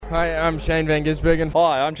Hi, I'm Shane Van Gisbergen.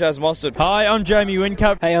 Hi, I'm Chaz Mostert. Hi, I'm Jamie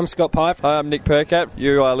Whincup. Hey, I'm Scott Pipe. Hi, I'm Nick Percat.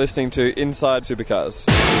 You are listening to Inside Supercars.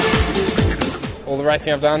 All the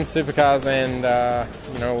racing I've done, supercars and,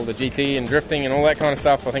 all the GT and drifting and all that kind of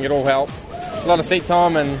stuff, I think it all helps. A lot of seat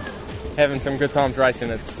time and having some good times racing,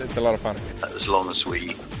 it's a lot of fun. As long as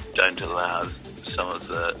we don't allow some of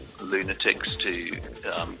the lunatics to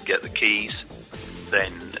get the keys,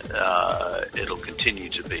 then it'll continue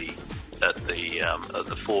to be at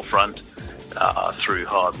the forefront through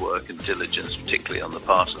hard work and diligence, particularly on the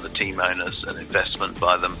part of the team owners and investment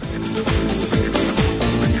by them.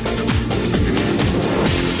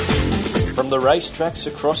 From the racetracks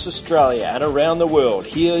across Australia and around the world,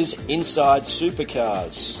 here's Inside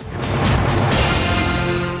Supercars.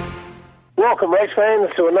 Welcome, race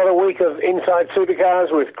fans, to another week of Inside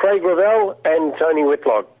Supercars with Craig Revell and Tony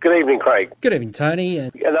Whitlock. Good evening, Craig. Good evening, Tony.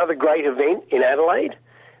 Another great event in Adelaide.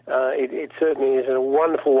 It certainly is a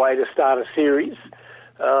wonderful way to start a series.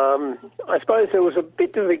 I suppose there was a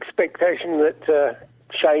bit of expectation that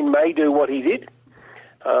Shane may do what he did.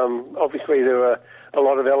 Obviously, there were a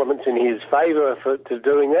lot of elements in his favour to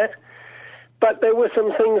doing that. But there were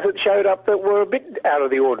some things that showed up that were a bit out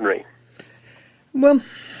of the ordinary. Well,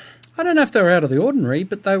 I don't know if they were out of the ordinary,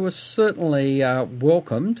 but they were certainly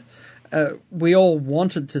welcomed. We all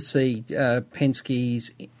wanted to see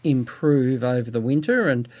Penske's improve over the winter,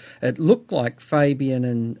 and it looked like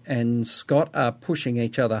Fabian and Scott are pushing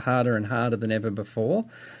each other harder and harder than ever before.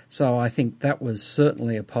 So I think that was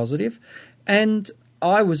certainly a positive. And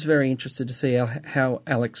I was very interested to see how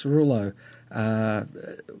Alex Rouleau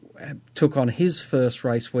took on his first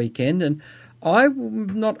race weekend, and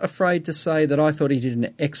I'm not afraid to say that I thought he did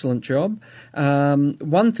an excellent job.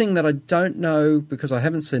 One thing that I don't know, because I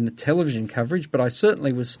haven't seen the television coverage, but I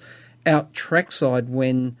certainly was out trackside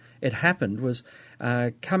when it happened, was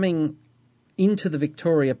coming into the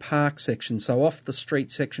Victoria Park section, so off the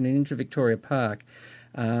street section and into Victoria Park,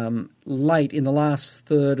 late in the last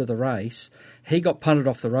third of the race. He got punted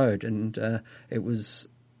off the road, and it was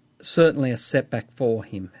certainly a setback for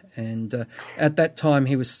him. And at that time,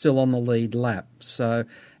 he was still on the lead lap. So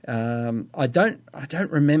I don't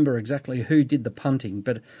remember exactly who did the punting,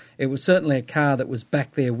 but it was certainly a car that was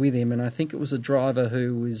back there with him, and I think it was a driver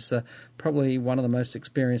who was probably one of the most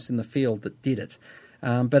experienced in the field that did it.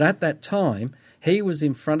 But at that time, he was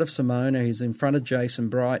in front of Simona, he was in front of Jason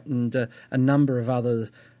Bright, and a number of other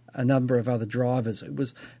drivers. It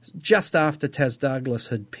was just after Taz Douglas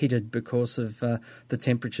had pitted because of the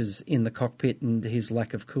temperatures in the cockpit and his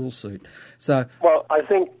lack of cool suit. So, well, I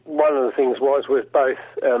think one of the things was with both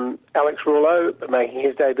Alex Rouleau making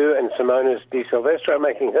his debut and Simona Di Silvestro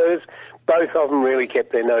making hers, both of them really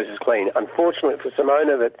kept their noses clean. Unfortunate for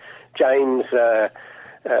Simona that James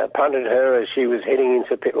punted her as she was heading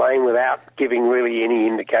into pit lane without giving really any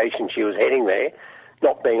indication she was heading there,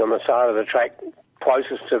 not being on the side of the track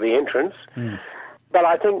closest to the entrance. But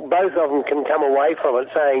I think both of them can come away from it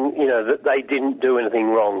saying, that they didn't do anything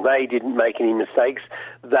wrong. They didn't make any mistakes.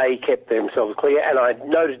 They kept themselves clear. And I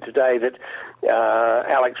noted today that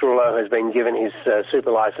Alex Rouleau has been given his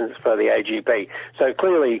super licence for the AGP. So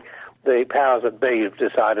clearly the powers that be have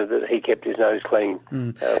decided that he kept his nose clean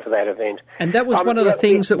for that event. And that was one of the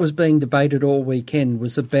things that was being debated all weekend,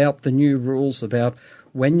 was about the new rules about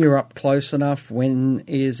when you're up close enough, when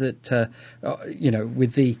is it,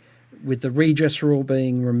 with the redress rule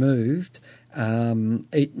being removed,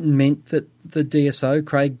 it meant that the DSO,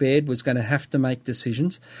 Craig Baird, was going to have to make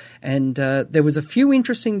decisions. And there was a few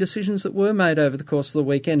interesting decisions that were made over the course of the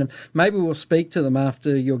weekend. And maybe we'll speak to them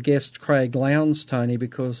after your guest, Craig Lowndes, Tony,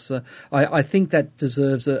 because I think that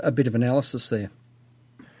deserves a bit of analysis there.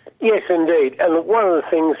 Yes, indeed. And one of the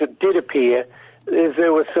things that did appear is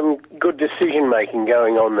there was some good decision-making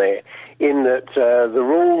going on there, in that the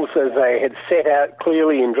rules as they had set out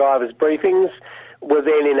clearly in drivers' briefings were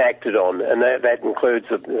then enacted on, and that includes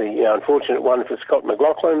the unfortunate one for Scott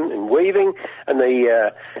McLaughlin in weaving, and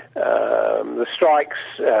the strikes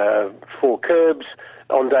for curbs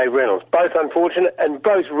on Dave Reynolds. Both unfortunate, and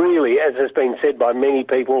both really, as has been said by many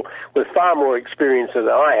people with far more experience than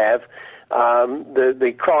I have,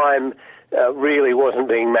 the crime really wasn't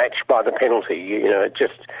being matched by the penalty.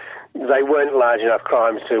 They weren't large enough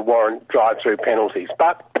crimes to warrant drive-through penalties.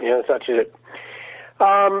 But, such is it.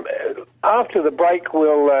 After the break,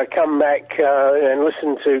 we'll come back and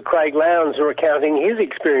listen to Craig Lowndes recounting his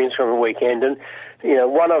experience from the weekend. And,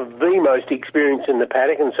 one of the most experienced in the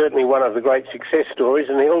paddock, and certainly one of the great success stories,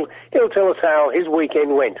 and he'll tell us how his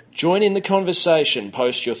weekend went. Join in the conversation.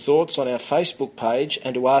 Post your thoughts on our Facebook page,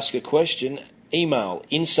 and to ask a question, email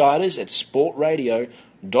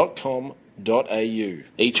insiders@sportradio.com.au.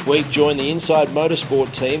 Each week, join the Inside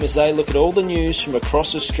Motorsport team as they look at all the news from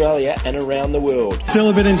across Australia and around the world. Still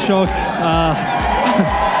a bit in shock.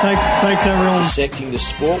 Thanks everyone. Dissecting the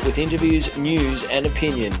sport with interviews, news and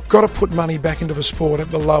opinion. Got to put money back into the sport at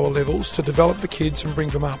the lower levels to develop the kids and bring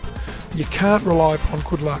them up. You can't rely upon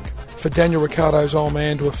good luck. For Daniel Ricciardo's old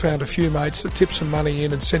man to have found a few mates that tip some money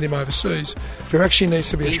in and send him overseas, there actually needs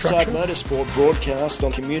to be a structure. Inside Motorsport broadcast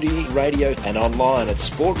on community radio and online at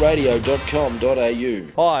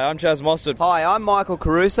sportradio.com.au. Hi, I'm Chaz Mostert. Hi, I'm Michael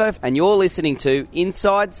Caruso, and you're listening to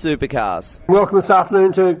Inside Supercars. Welcome this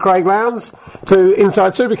afternoon to Craig Lowndes to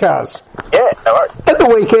Inside Supercars. Yeah, no worries. At the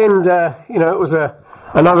weekend, it was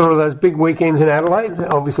another of those big weekends in Adelaide,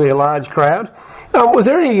 obviously a large crowd. Was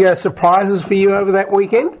there any surprises for you over that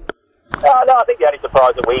weekend? No, I think the only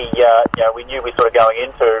surprise that we knew we sort of going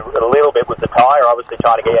into a little bit was the tyre, obviously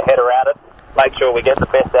trying to get your head around it, make sure we get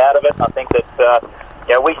the best out of it. I think that,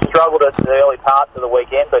 we struggled at the early parts of the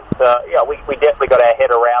weekend, but, we definitely got our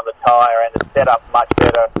head around the tyre and it set up much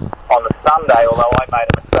better on the Sunday, although I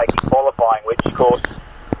made a mistake in qualifying, which, of course,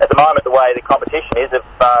 at the moment, the way the competition is, if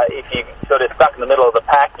you sort of stuck in the middle of the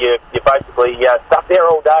pack, you're basically stuck there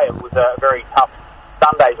all day. It was a very tough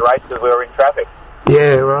Sunday's race because we were in traffic.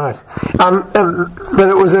 Yeah, right. But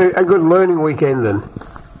it was a good learning weekend then.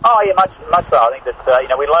 Oh yeah, much so. I think that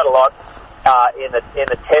we learned a lot in the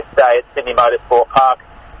test day at Sydney Motorsport Park,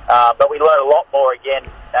 but we learned a lot more again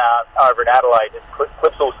over in Adelaide.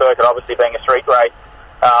 Clipsal Circuit, obviously being a street race,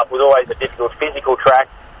 was always a difficult physical track.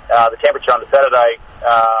 The temperature on the Saturday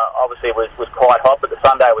obviously was quite hot, but the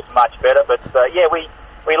Sunday was much better. But we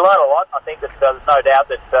learned a lot. I think that there's no doubt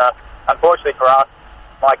that unfortunately for us,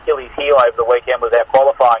 my Achilles heel over the weekend was our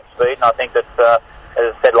qualifying speed, and I think that,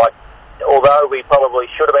 as I said, although we probably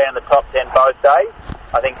should have been in the top 10 both days,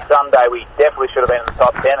 I think Sunday we definitely should have been in the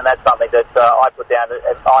top 10, and that's something that I put down.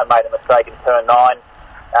 I made a mistake in turn 9,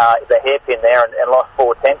 the hairpin there, and lost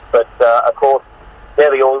 4 tenths, but of course,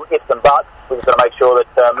 there we all ifs and buts. We've got to make sure that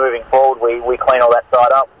moving forward we clean all that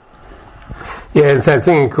side up. Yeah, and same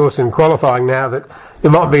thing, of course, in qualifying now, that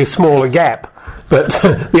there might be a smaller gap, but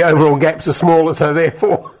the overall gaps are smaller, so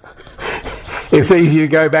therefore it's easier to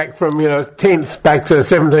go back from, 10ths back to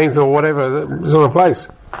 17th or whatever sort of place.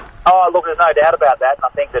 Oh, look, there's no doubt about that, and I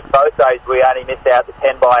think that both days we only missed out the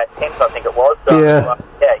 10 by a tenth, I think it was. So,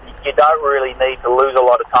 you don't really need to lose a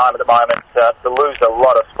lot of time at the moment to lose a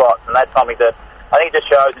lot of spots, and that's something that I think it just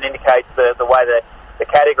shows and indicates the way that the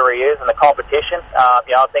category is and the competition. I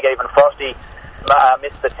think even Frosty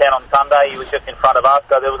missed the 10 on Sunday. He was just in front of us,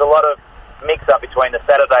 so there was a lot of mix-up between the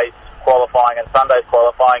Saturday's qualifying and Sunday's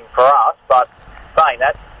qualifying for us. But saying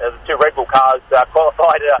that, the 2 Red Bull cars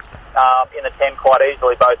qualified in the 10 quite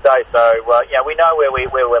easily both days. So we know where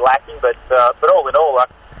we're lacking, but all in all,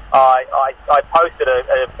 I posted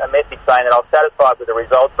a message saying that I was satisfied with the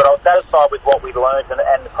results, but I was satisfied with what we learned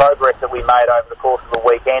and the progress that we made over the course of the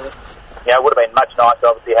weekend. It would have been much nicer,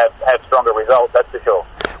 obviously, have stronger results, that's for sure.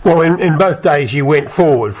 Well, in both days you went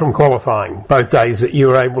forward from qualifying. Both days that you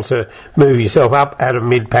were able to move yourself up out of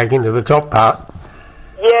mid-pack into the top part.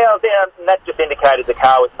 Yeah, and that just indicated the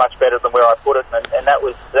car was much better than where I put it, and that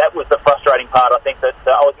was the frustrating part. I think that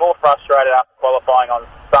I was more frustrated after qualifying on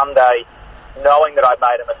Sunday, knowing that I'd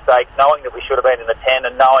made a mistake, knowing that we should have been in the 10,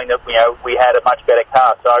 and knowing that we had a much better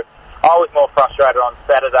car. So I was more frustrated on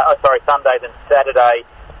Sunday than Saturday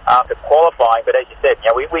after qualifying. But as you said,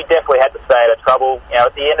 we definitely had to stay out of trouble.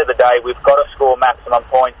 At the end of the day, we've got to score maximum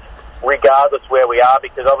points regardless where we are,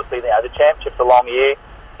 because obviously the championship's a long year.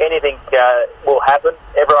 Anything will happen.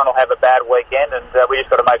 Everyone will have a bad weekend, and we just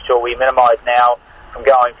got to make sure we minimise now from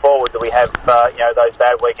going forward that we have those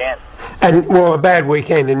bad weekends. And a bad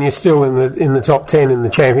weekend, and you're still in the top 10 in the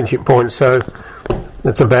championship points. So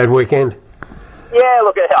that's a bad weekend. Yeah,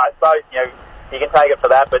 look, I suppose you can take it for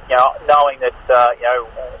that, but knowing that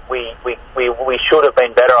we should have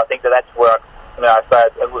been better, I think that's where I say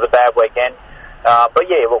it was a bad weekend. But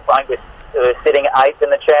yeah, look, I think we're sitting 8th in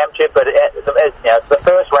the championship, but as it's the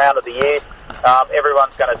first round of the year.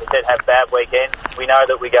 Everyone's going to have bad weekends. We know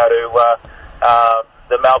that we go to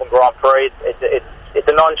the Melbourne Grand Prix. It's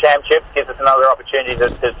a non-championship, gives us another opportunity to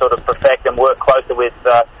sort of perfect and work closer with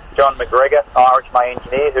John McGregor, Irish, my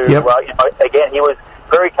engineer, who again, he was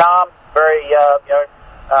very calm, very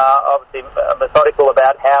obviously methodical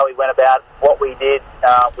about how he went about what we did.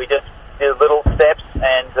 We just did little steps,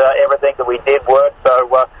 and everything that we did worked. So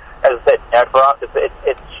as I said, for us,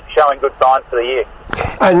 it's showing good signs for the year.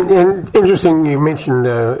 And interesting, you mentioned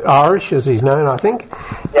Irish, as he's known, I think.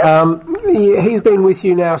 Yep. He's been with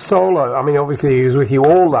you now solo. I mean, obviously he was with you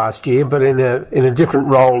all last year, but in a different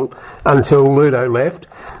role until Ludo left.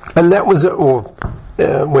 And that was,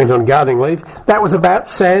 went on gardening leave. That was about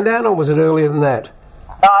Sandown, or was it earlier than that?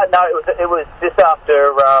 No, it was just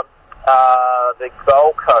after the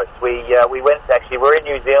Gold Coast. We went, actually, we're in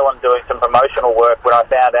New Zealand doing some promotional work when I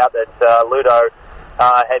found out that Ludo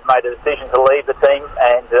had made a decision to leave the team,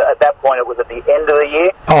 and at that point it was at the end of the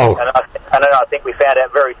year. Oh. And I think we found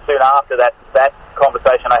out very soon after that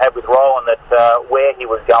conversation I had with Roland that where he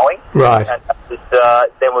was going. Right. And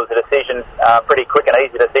there was a decision, pretty quick and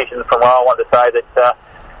easy decision from Roland to say that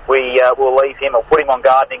we will leave him or put him on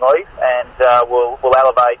gardening leave, and we'll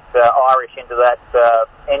elevate Irish into that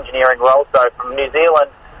engineering role. So from New Zealand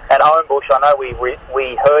and Homebush, I know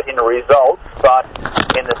we hurt in the results, but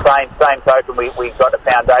in the same token, we got the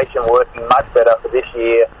foundation working much better for this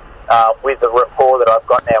year with the rapport that I've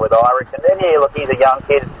got now with Irish. And then, yeah, look, he's a young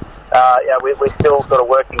kid. We're still sort of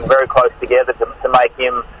working very close together to make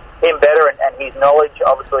him better, and his knowledge,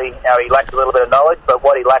 obviously, he lacks a little bit of knowledge, but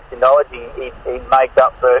what he lacks in knowledge, he makes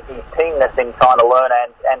up for his keenness in trying to learn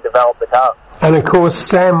and develop the car. And of course,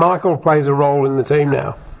 Sam Michael plays a role in the team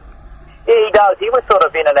now. Yeah, he does. He was sort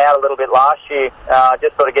of in and out a little bit last year,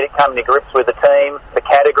 just sort of coming to grips with the team, the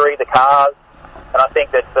category, the cars, and I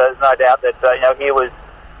think that there's no doubt that he was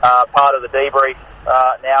part of the debrief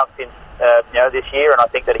now since this year, and I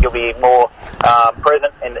think that he'll be more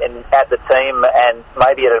present at the team and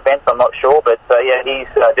maybe at events. I'm not sure, but he's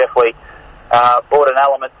definitely brought an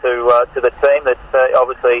element to the team that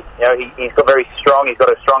obviously he's got very strong. He's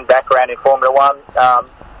got a strong background in Formula One.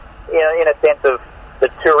 In a sense of the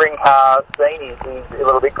touring car scene, he's a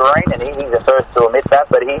little bit green, and he's the first to admit that.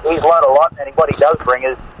 But he's learned a lot, and what he does bring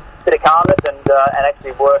is a bit of calmness and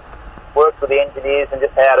actually works with the engineers and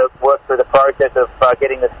just how to work through the process of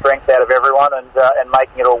getting the strength out of everyone and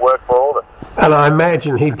making it all work for all of us. And I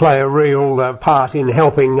imagine he'd play a real part in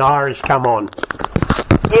helping Irish come on.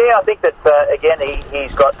 Yeah, I think that, again,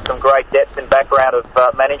 he's got some great depth and background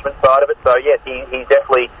of management side of it. So, yes, he's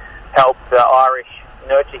definitely helped Irish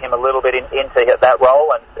nurture him a little bit into that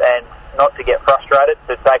role and not to get frustrated,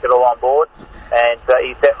 to take it all on board. And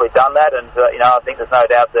he's definitely done that. And, I think there's no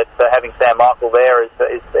doubt that having Sam Michael there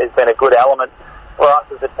has been a good element for us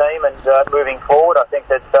as a team. And moving forward, I think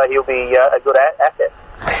that he'll be a good asset.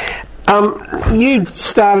 You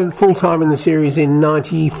started full-time in the series in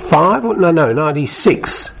 95? No,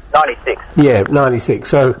 96. 96. Yeah, 96.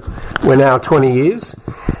 So we're now 20 years.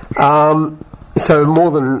 So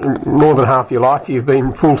more than half your life you've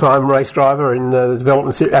been full-time race driver in the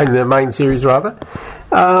development in the main series rather.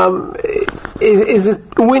 Is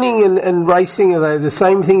winning and racing, are they the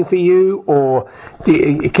same thing for you, or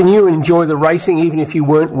can you enjoy the racing even if you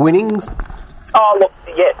weren't winning? Oh, look,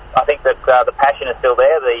 yes. I think that the passion is still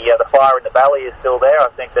there. The fire in the belly is still there. I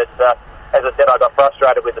think that, as I said, I got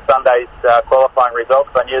frustrated with the Sunday's qualifying results.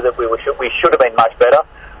 I knew that we should have been much better.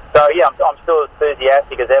 So, yeah, I'm still as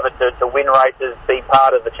enthusiastic as ever to win races, be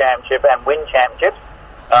part of the championship and win championships.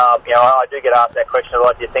 I do get asked that question a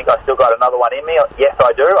lot. Do you think I still got another one in me? Yes,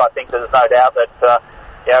 I do. I think there's no doubt that,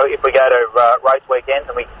 if we go to race weekends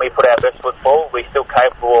and we put our best foot forward, we're still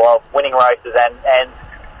capable of winning races and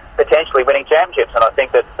potentially winning championships. And I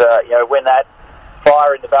think that, when that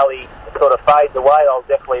fire in the belly sort of fades away, I'll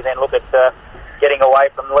definitely then look at getting away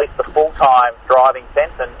from at least the full-time driving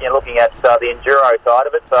sense and looking at the enduro side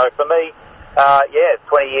of it. So for me,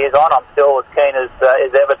 20 years on, I'm still as keen as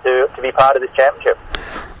ever to be part of this championship.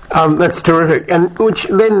 That's terrific, and which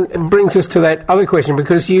then brings us to that other question,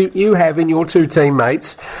 because you have in your two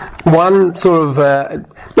teammates one sort of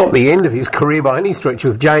not the end of his career by any stretch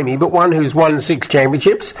with Jamie, but one who's won 6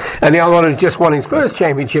 championships and the other one who's just won his first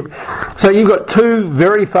championship. So you've got two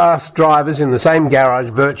very fast drivers in the same garage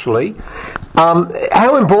virtually.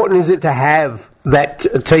 How important is it to have that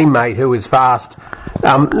teammate who is fast,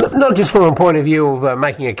 not just from a point of view of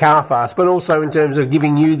making a car fast, but also in terms of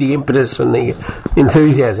giving you the impetus and the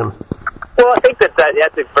enthusiasm? Well, I think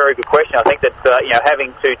that's a very good question. I think that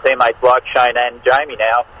having two teammates like Shane and Jamie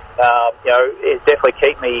now, is definitely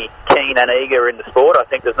keep me keen and eager in the sport. I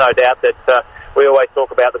think there's no doubt that we always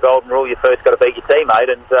talk about the golden rule: you first got to beat your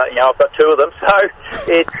teammate, and I've got two of them, so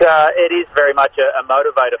it is very much a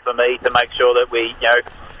motivator for me to make sure that we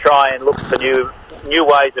try and look for new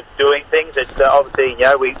ways of doing things. It's obviously,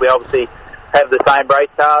 we obviously have the same race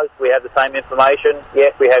cars, we have the same information.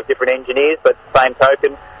 Yes, we have different engineers, but same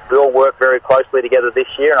token, we all work very closely together this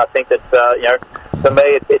year, and I think that, for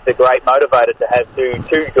me, it's a great motivator to have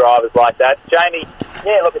two drivers like that. Jamie,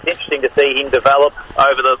 look, it's interesting to see him develop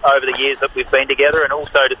over the years that we've been together, and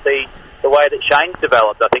also to see the way that Shane's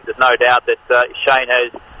developed. I think there's no doubt that Shane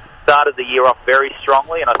has started the year off very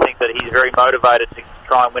strongly, and I think that he's very motivated to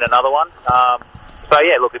try and win another one.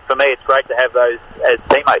 For me, it's great to have those as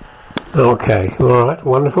teammates. Okay, all right,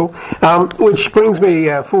 wonderful. Which brings me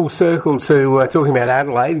full circle to talking about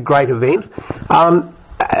Adelaide, great event.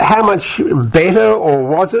 How much better, or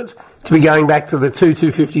was it, to be going back to the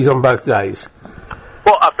 250s on both days?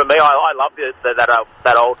 Well, for me, I love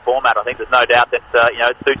that old format. I think there's no doubt that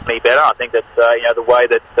it suits me better. I think that the way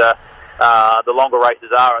that the longer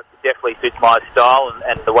races are, it definitely suits my style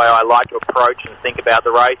and the way I like to approach and think about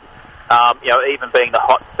the race. Even being the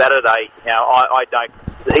hot Saturday, I don't.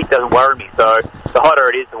 The heat doesn't worry me. So the hotter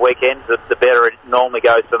it is the weekends, the better it normally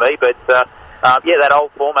goes for me. But that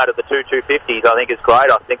old format of the 250s, I think is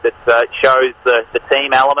great. I think that shows the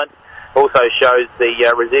team element. Also shows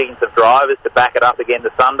the resilience of drivers to back it up again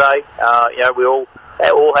to Sunday. We all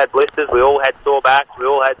had blisters, we all had sore backs, we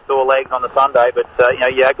all had sore legs on the Sunday, but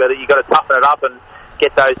you got to toughen it up and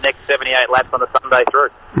get those next 78 laps on the Sunday through.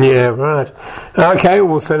 Yeah, right. Okay,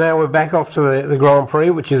 well, so now we're back off to the Grand Prix,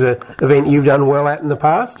 which is an event you've done well at in the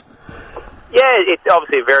past. Yeah, it's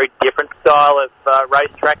obviously a very different style of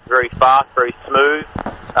racetrack, very fast, very smooth.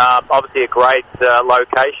 Obviously a great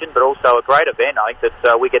location, but also a great event. I think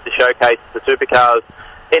that we get to showcase the supercars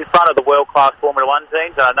in front of the world-class Formula One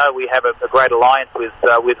teams. And I know we have a great alliance with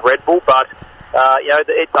Red Bull, but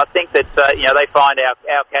I think that they find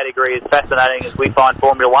our category as fascinating as we find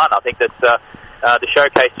Formula One. I think that to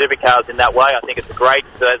showcase supercars in that way, I think it's a great,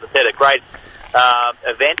 as I said, a great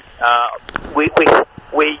event.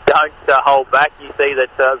 We don't hold back. You see that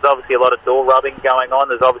there's obviously a lot of door rubbing going on.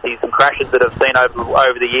 There's obviously some crashes that I've seen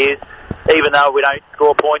over the years, even though we don't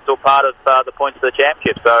score points or part of the points of the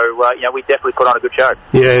championship. So, we definitely put on a good show.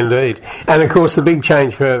 Yeah, indeed. And, of course, the big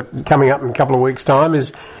change for coming up in a couple of weeks' time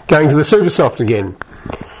is going to the Supersoft again.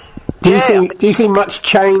 Do you see much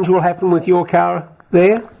change will happen with your car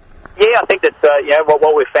there? Yeah, I think that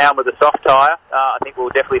what we've found with the soft tyre, I think we'll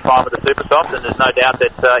definitely find with the Supersoft, and there's no doubt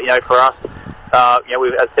that for us, as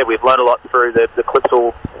I said, we've learned a lot through the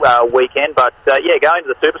Clipsal weekend. But going to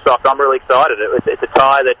the Supersoft, I'm really excited. It's a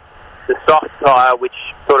tyre that the soft tyre, which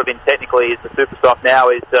sort of technically is the Supersoft now,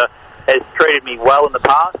 has treated me well in the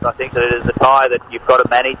past. I think that it is a tyre that you've got to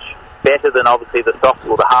manage better than obviously the soft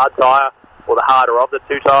or the hard tyre, or the harder of the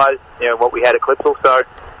two tyres. What we had at Clipsal. So.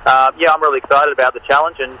 I'm really excited about the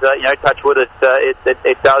challenge, and touch wood,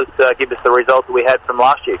 it does give us the results that we had from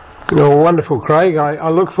last year. Oh, wonderful, Craig. I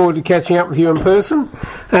look forward to catching up with you in person,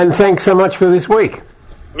 and thanks so much for this week.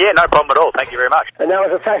 Yeah, no problem at all. Thank you very much. And that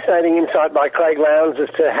was a fascinating insight by Craig Lowndes as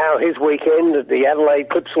to how his weekend at the Adelaide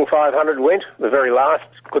Clipsal 500 went, the very last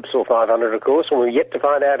Clipsal 500, of course, and we're yet to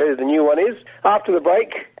find out who the new one is. After the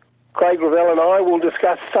break, Craig Revell and I will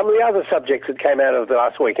discuss some of the other subjects that came out of the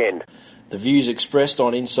last weekend. The views expressed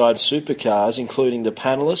on Inside Supercars, including the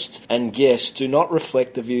panellists and guests, do not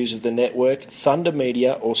reflect the views of the network, Thunder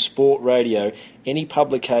Media or Sport Radio. Any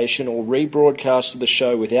publication or rebroadcast of the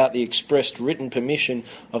show without the expressed written permission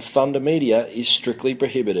of Thunder Media is strictly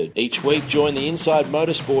prohibited. Each week, join the Inside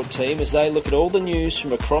Motorsport team as they look at all the news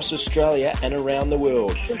from across Australia and around the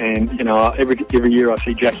world. And, every year I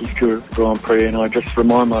see Jackie Stewart at the Grand Prix, and I just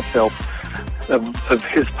remind myself of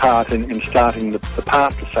his part in starting the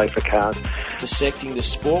path to safer cars. Dissecting the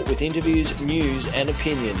sport with interviews, news and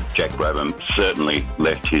opinion. Jack Brabham certainly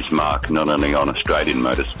left his mark not only on Australian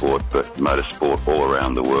motorsport, but motorsport all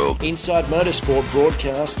around the world. Inside Motorsport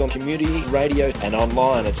broadcast on community radio and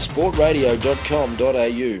online at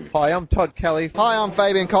sportradio.com.au. Hi, I'm Todd Kelly. Hi, I'm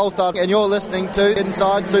Fabian Coulthard, and you're listening to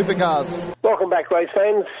Inside Supercars. Welcome back, race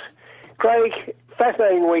fans. Craig,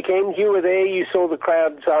 fascinating weekend. You were there. You saw the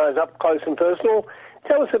crowd's eyes up close and personal.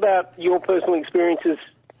 Tell us about your personal experiences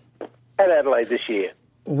at Adelaide this year.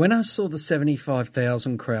 When I saw the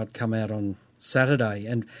 75,000 crowd come out on Saturday,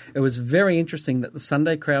 and it was very interesting that the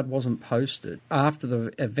Sunday crowd wasn't posted. After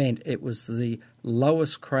the event, it was the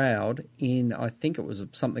lowest crowd in, I think it was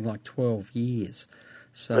something like 12 years.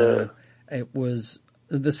 So it was...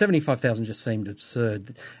 The 75,000 just seemed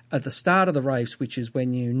absurd. At the start of the race, which is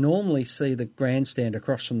when you normally see the grandstand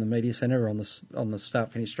across from the media centre on the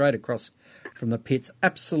start-finish straight across from the pits,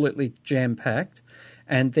 absolutely jam-packed.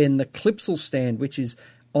 And then the Clipsal stand, which is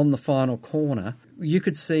on the final corner, you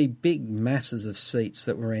could see big masses of seats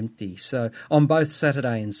that were empty. So on both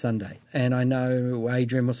Saturday and Sunday. And I know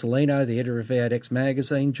Adrian Mussolino, the editor of V8X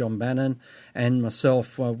magazine, John Bannon, and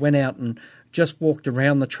myself went out and just walked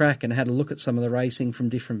around the track and had a look at some of the racing from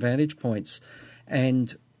different vantage points.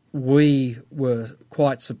 And we were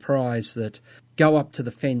quite surprised that go up to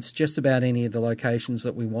the fence just about any of the locations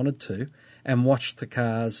that we wanted to and watch the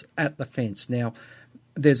cars at the fence. Now,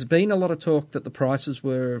 there's been a lot of talk that the prices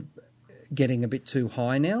were getting a bit too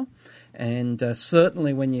high now. And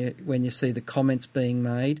certainly when you see the comments being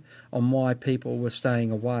made on why people were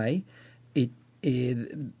staying away,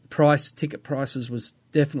 ticket prices was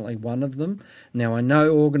definitely one of them. Now, I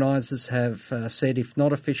know organisers have said, if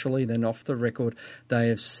not officially, then off the record, they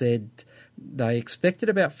have said they expected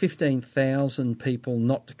about 15,000 people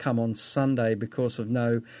not to come on Sunday because of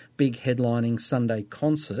no big headlining Sunday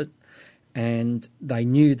concert, and they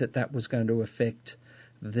knew that was going to affect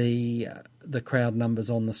the crowd numbers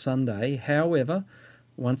on the Sunday. However,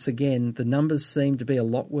 once again, the numbers seem to be a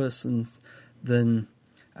lot worse than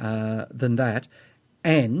that.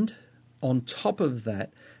 And on top of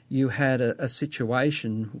that, you had a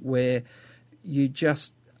situation where you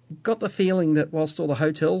just got the feeling that whilst all the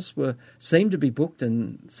hotels seemed to be booked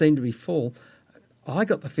and seemed to be full, I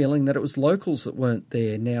got the feeling that it was locals that weren't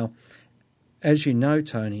there. Now, as you know,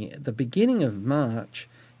 Tony, at the beginning of March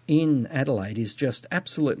in Adelaide is just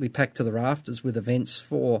absolutely packed to the rafters with events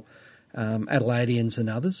for Adelaideans and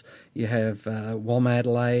others. You have WOM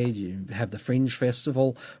Adelaide, you have the Fringe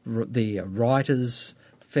Festival, the Writers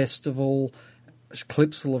Festival,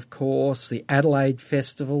 Clipsal, of course, the Adelaide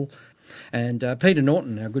Festival. And Peter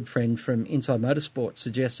Norton, our good friend from Inside Motorsport,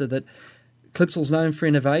 suggested that Clipsal's known for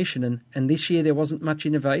innovation, and this year there wasn't much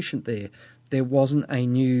innovation there. There wasn't a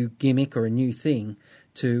new gimmick or a new thing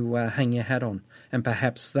to hang your hat on, and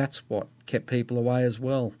perhaps that's what kept people away as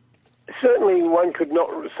well. Certainly one could not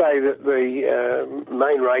say that the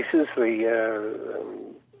main races, the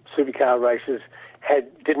supercar races,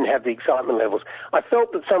 didn't have the excitement levels. I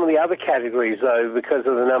felt that some of the other categories, though, because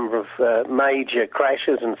of the number of major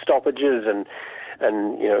crashes and stoppages and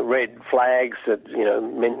red flags that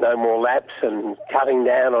meant no more laps and cutting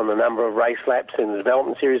down on the number of race laps in the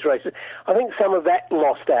development series races, I think some of that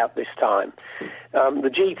lost out this time.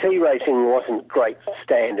 The GT racing wasn't great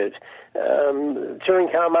standard.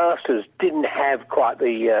 Touring Car Masters didn't have quite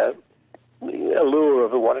the allure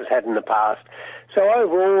of what it's had in the past. So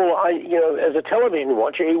overall, as a television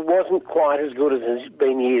watcher, it wasn't quite as good as it's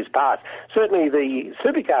been years past. Certainly the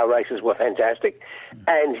supercar races were fantastic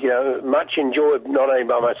and, much enjoyed not only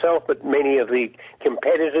by myself, but many of the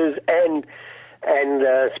competitors and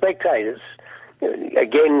spectators.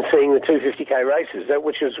 Again, seeing the 250k races,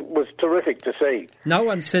 which was terrific to see. No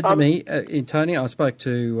one said to me, Tony, I spoke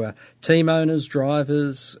to team owners,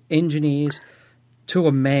 drivers, engineers. To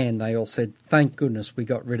a man, they all said, thank goodness we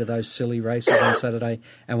got rid of those silly races on Saturday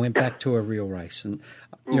and went back to a real race. And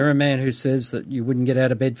you're a man who says that you wouldn't get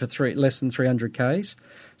out of bed for less than 300 Ks.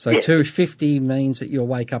 So 250 means that you'll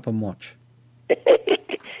wake up and watch.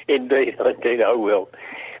 Indeed, I will.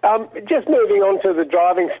 Just moving on to the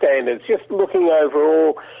driving standards, just looking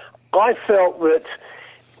overall, I felt that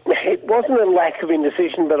it wasn't a lack of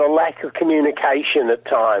indecision, but a lack of communication at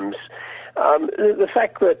times. The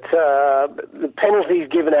fact that the penalties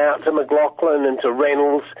given out to McLaughlin and to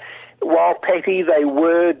Reynolds, while petty, they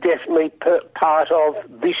were definitely part of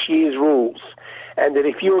this year's rules. And that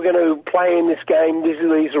if you were going to play in this game, these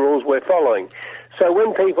are rules we're following. So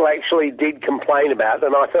when people actually did complain about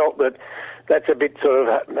them, I felt that that's a bit sort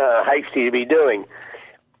of hasty to be doing.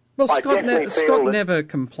 Well, Scott never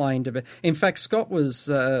complained about. In fact, Scott was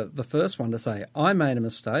the first one to say, I made a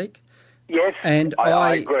mistake. Yes, and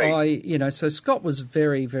I agree. So Scott was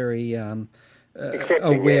very, very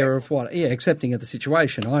aware of accepting of the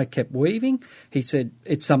situation. I kept weaving. He said,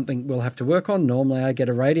 it's something we'll have to work on. Normally I get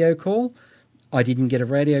a radio call. I didn't get a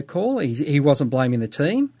radio call. He wasn't blaming the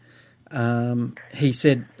team. He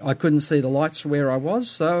said, I couldn't see the lights where I was,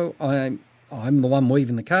 so I'm the one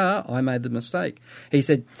weaving the car. I made the mistake. He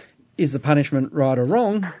said, is the punishment right or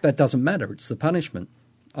wrong? That doesn't matter. It's the punishment.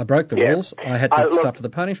 I broke the rules. I had to suffer the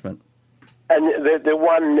punishment. And the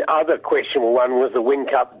one other questionable one was the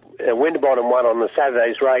Winterbottom one on the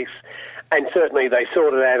Saturday's race, and certainly they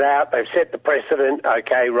sorted that out. They've set the precedent.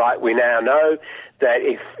 Okay, right, we now know that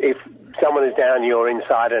if someone is down your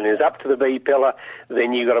inside and is up to the B pillar,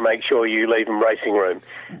 then you've got to make sure you leave them racing room.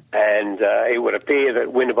 And it would appear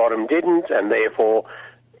that Winterbottom didn't, and therefore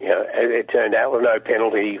it turned out with no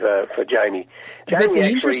penalty for Jamie. But the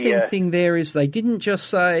interesting thing there is they didn't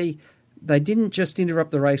just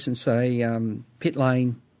interrupt the race and say, pit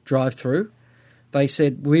lane, drive through. They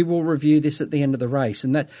said, we will review this at the end of the race.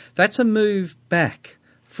 And that's a move back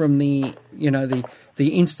from the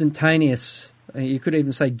instantaneous, you could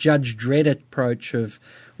even say Judge Dredd approach of,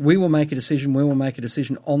 we will make a decision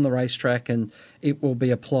on the racetrack and it will be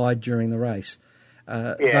applied during the race.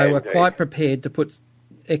 They were quite prepared to put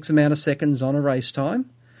X amount of seconds on a race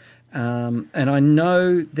time. And I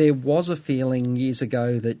know there was a feeling years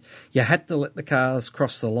ago that you had to let the cars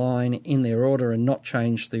cross the line in their order and not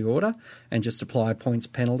change the order and just apply a points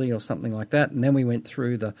penalty or something like that. And then we went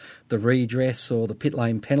through the redress or the pit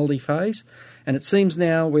lane penalty phase. And it seems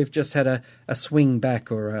now we've just had a swing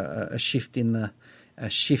back or a shift in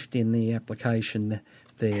the application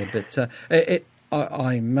there. But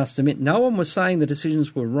I must admit, no one was saying the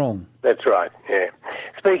decisions were wrong. That's right, yeah.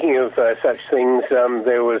 Speaking of such things,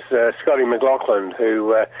 there was Scotty McLaughlin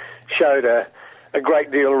who showed a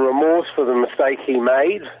great deal of remorse for the mistake he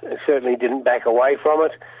made. Certainly didn't back away from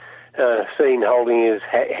it. Seen holding his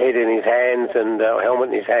head in his hands and helmet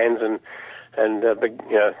in his hands and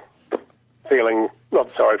feeling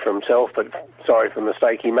not sorry for himself but sorry for the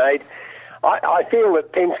mistake he made. I feel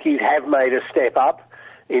that Penske's have made a step up.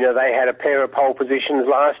 They had a pair of pole positions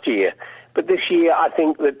last year. But this year, I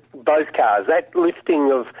think that both cars, that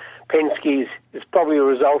lifting of Penske's is probably a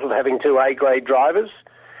result of having two A-grade drivers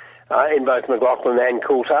in both McLaughlin and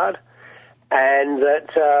Coulthard. And that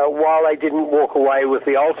while they didn't walk away with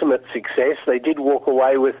the ultimate success, they did walk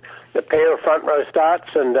away with a pair of front row starts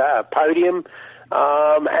and a podium.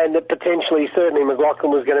 And that potentially, certainly,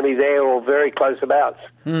 McLaughlin was going to be there or very close abouts.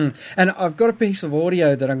 And I've got a piece of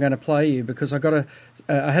audio that I'm going to play you because I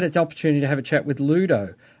had an opportunity to have a chat with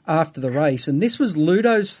Ludo after the race, and this was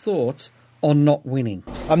Ludo's thoughts on not winning.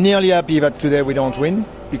 I'm nearly happy that today we don't win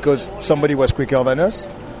because somebody was quicker than us,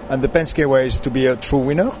 and the Penske way is to be a true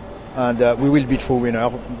winner, and we will be true winner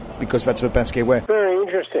because that's the Penske way. Very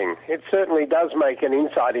interesting. It certainly does make an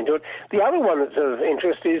insight into it. The other one that's of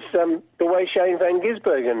interest is the way Shane Van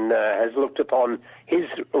Gisbergen has looked upon his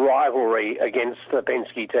rivalry against the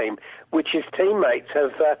Penske team, which his teammates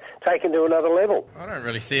have taken to another level. I don't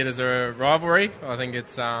really see it as a rivalry. I think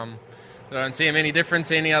it's I don't see him any different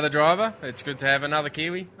to any other driver. It's good to have another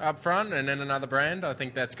Kiwi up front and then another brand. I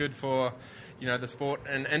think that's good for the sport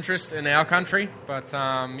and interest in our country. But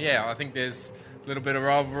I think there's a little bit of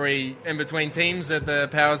rivalry in between teams at the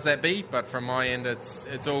powers that be. But from my end,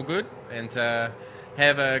 it's all good, and to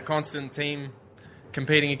have a constant team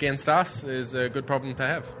competing against us is a good problem to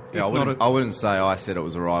have. Yeah, I wouldn't say I said it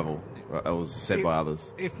was a rival. It was said by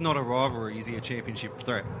others. If not a rivalry, is he a championship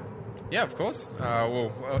threat? Yeah, of course.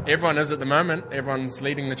 Everyone is at the moment. Everyone's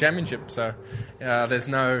leading the championship, so there's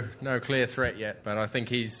no clear threat yet. But I think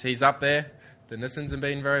he's up there. The Nissans have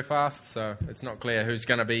been very fast, so it's not clear who's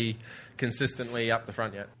going to be consistently up the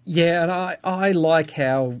front yet. Yeah, and I like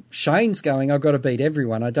how Shane's going. I've got to beat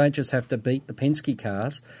everyone. I don't just have to beat the Penske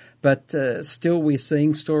cars. But still we're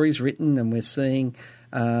seeing stories written and we're seeing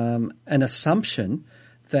an assumption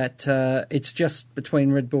that it's just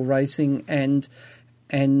between Red Bull Racing and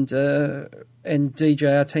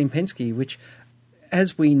DJR Team Penske, which,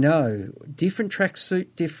 as we know, different tracks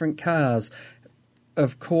suit different cars.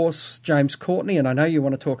 Of course, James Courtney, and I know you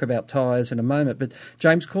want to talk about tyres in a moment, but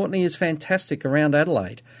James Courtney is fantastic around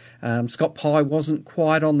Adelaide. Scott Pye wasn't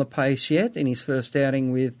quite on the pace yet in his first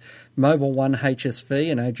outing with Mobil 1 HSV,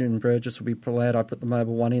 and Adrian Burgess will be glad I put the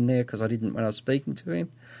Mobil 1 in there because I didn't when I was speaking to him.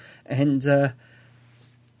 And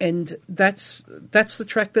that's the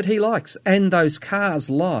track that he likes. And those cars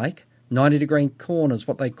like 90-degree corners,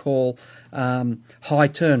 what they call high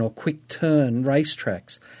turn or quick turn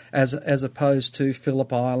racetracks, as opposed to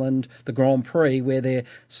Phillip Island, the Grand Prix, where they're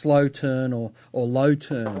slow turn or low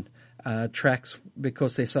turn tracks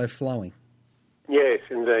because they're so flowing. Yes,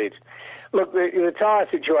 indeed. Look, the tyre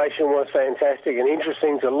situation was fantastic and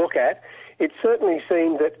interesting to look at. It certainly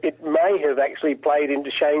seemed that it may have actually played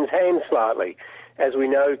into Shane's hands slightly. As we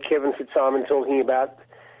know, Kevin Fitzsimon talking about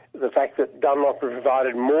the fact that Dunlop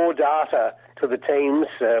provided more data to the teams,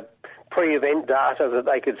 pre-event data, that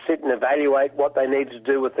they could sit and evaluate what they needed to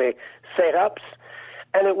do with their setups.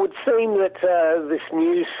 And it would seem that this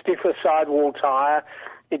new stiffer sidewall tyre,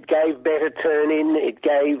 it gave better turn-in, it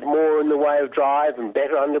gave more in the way of drive and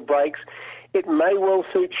better under brakes. It may well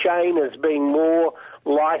suit Shane as being more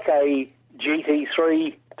like a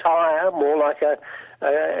GT3 tyre, more like a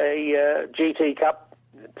GT Cup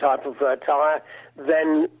type of tyre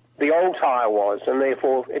than the old tyre was, and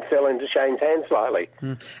therefore it fell into Shane's hands slightly.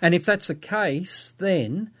 And if that's the case,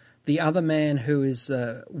 then the other man who is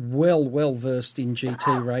well versed in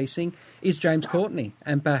GT racing is James Courtney,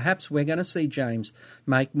 and perhaps we're going to see James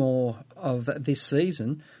make more of this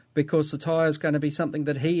season because the tyre is going to be something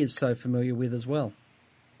that he is so familiar with as well.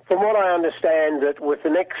 From what I understand, that with the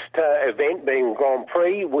next event being Grand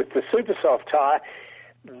Prix, with the Super Soft tyre,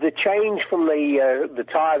 the change from the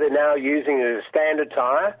tyre they're now using as a standard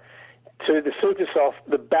tyre to the Super Soft,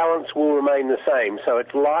 the balance will remain the same. So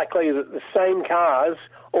it's likely that the same cars,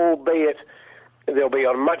 albeit they'll be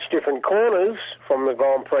on much different corners from the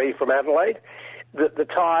Grand Prix from Adelaide, that the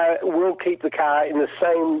tyre will keep the car in the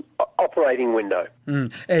same operating window.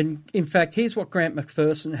 And in fact, here's what Grant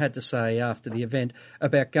McPherson had to say after the event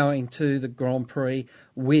about going to the Grand Prix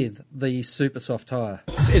with the Super Soft tyre.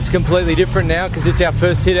 It's completely different now because it's our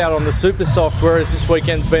first hit out on the Super Soft, whereas this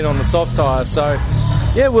weekend's been on the soft tyre. So,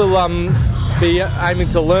 yeah, we'll be aiming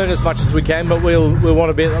to learn as much as we can, but we'll want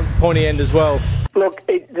to be at the pointy end as well. Look,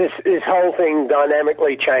 this whole thing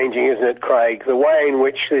dynamically changing, isn't it, Craig? The way in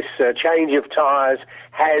which this change of tyres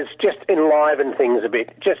has just enlivened things a bit,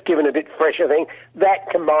 just given a bit fresher thing. That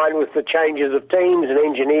combined with the changes of teams and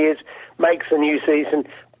engineers makes the new season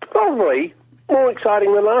probably more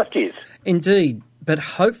exciting than last year's. Indeed, but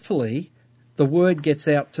hopefully the word gets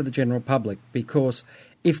out to the general public, because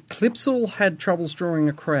if Clipsal had troubles drawing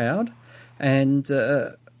a crowd, and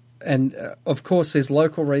of course there's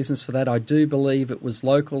local reasons for that. I do believe it was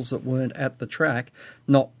locals that weren't at the track,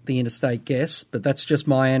 not the interstate guests, but that's just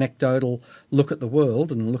my anecdotal look at the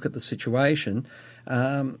world and look at the situation.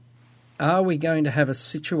 Are we going to have a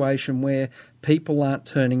situation where people aren't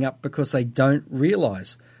turning up because they don't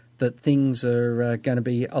realise that things are going to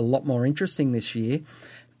be a lot more interesting this year?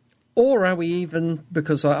 Or are we even,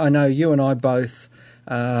 because I know you and I both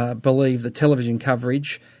believe that television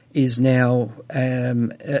coverage is now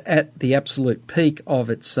at the absolute peak of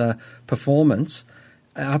its performance.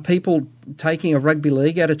 Are people taking a rugby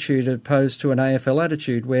league attitude opposed to an AFL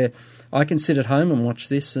attitude, where I can sit at home and watch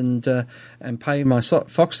this and pay my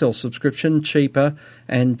Foxtel subscription cheaper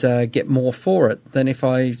and get more for it than if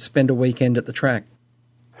I spend a weekend at the track?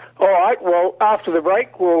 All right, well, after the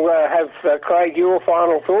break, we'll have, Craig, your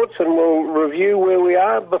final thoughts, and we'll review where we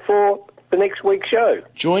are before the next week's show.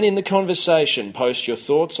 Join in the conversation. Post your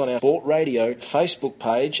thoughts on our Sport Radio Facebook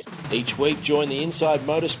page. Each week, join the Inside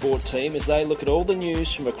Motorsport team as they look at all the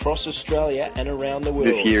news from across Australia and around the world.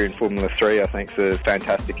 This year in Formula 3, I think, is a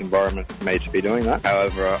fantastic environment for me to be doing that.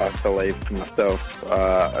 However, I believe for myself,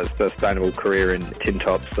 a sustainable career in tin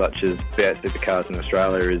tops such as V8 Supercars in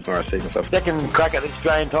Australia is where I see myself. Second crack at the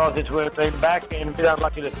Australian tyres since we've been back, and a bit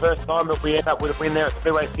unlucky the first time, but we end up with a win there at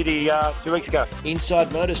Speedway City 2 weeks ago. Inside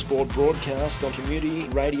Motorsport broadcast on community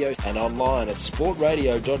radio and online at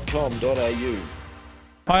sportradio.com.au.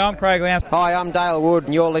 Hi, I'm Craig Lowndes. Hi, I'm Dale Wood,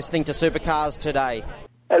 and you're listening to Supercars Today.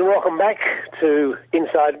 And welcome back to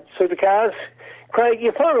Inside Supercars. Craig,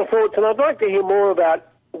 your final thoughts, and I'd like to hear more about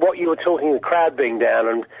what you were talking, the crowd being down,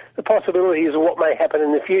 and the possibilities of what may happen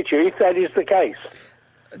in the future, if that is the case.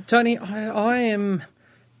 Tony, I am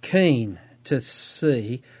keen to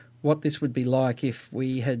see what this would be like if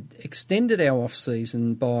we had extended our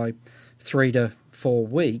off-season by 3 to 4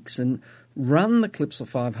 weeks and run the Clipsal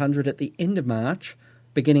 500 at the end of March,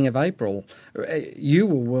 beginning of April. You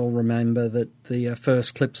will well remember that the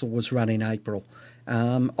first Clipsal was run in April.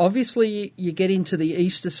 Obviously, you get into the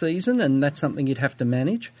Easter season, and that's something you'd have to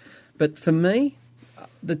manage. But for me,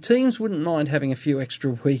 the teams wouldn't mind having a few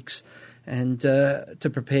extra weeks and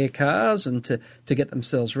to prepare cars and to get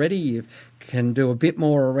themselves ready. You can do a bit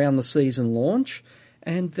more around the season launch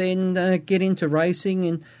and then get into racing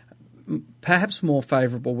in perhaps more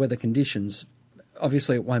favourable weather conditions.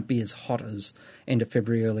 Obviously, it won't be as hot as end of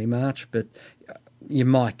February, early March, but you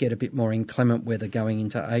might get a bit more inclement weather going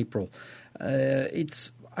into April.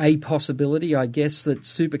 It's a possibility, I guess, that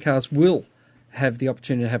Supercars will have the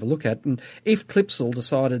opportunity to have a look at. And if Clipsal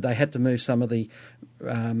decided they had to move some of the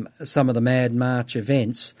Mad March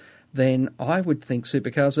events, then I would think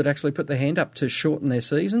Supercars would actually put their hand up to shorten their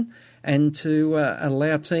season and to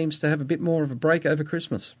allow teams to have a bit more of a break over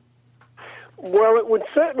Christmas. Well, it would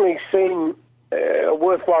certainly seem a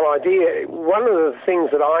worthwhile idea. One of the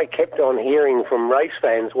things that I kept on hearing from race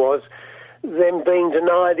fans was them being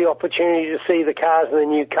denied the opportunity to see the cars in the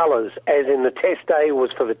new colours, as in the test day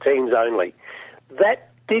was for the teams only.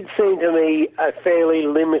 That did seem to me a fairly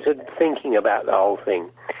limited thinking about the whole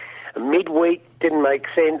thing. Midweek didn't make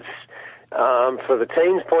sense for the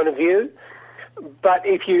team's point of view. But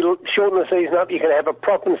if you shorten the season up, you can have a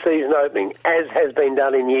proper season opening, as has been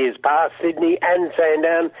done in years past, Sydney and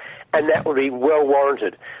Sandown, and that would be well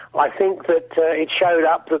warranted. I think that it showed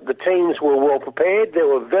up that the teams were well prepared. There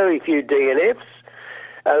were very few DNFs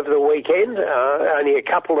over the weekend, only a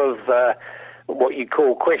couple of what you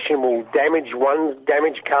call questionable damaged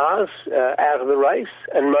cars out of the race,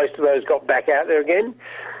 and most of those got back out there again.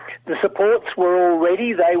 The supports were all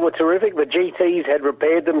ready. They were terrific. The GTs had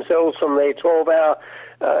repaired themselves from their 12-hour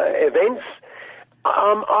events.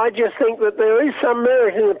 I just think that there is some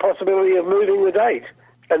merit in the possibility of moving the date,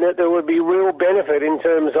 and that there would be real benefit in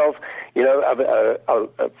terms of, you know,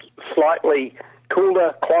 a slightly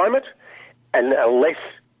cooler climate and a less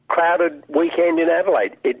crowded weekend in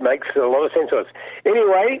Adelaide. It makes a lot of sense to us.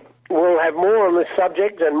 Anyway, we'll have more on this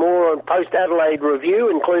subject and more on post-Adelaide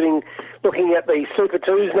review, including looking at the Super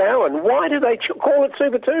 2s now, and why do they call it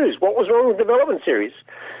Super 2s? What was wrong with Development Series?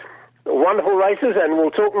 Wonderful races, and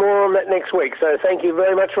we'll talk more on that next week. So thank you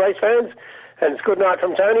very much, race fans, and it's good night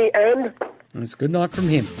from Tony, and it's good night from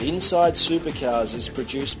him. Inside Supercars is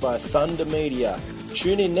produced by Thunder Media.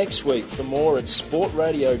 Tune in next week for more at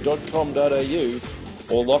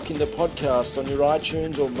sportradio.com.au or lock in the podcast on your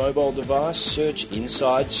iTunes or mobile device. Search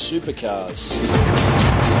Inside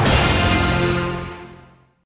Supercars.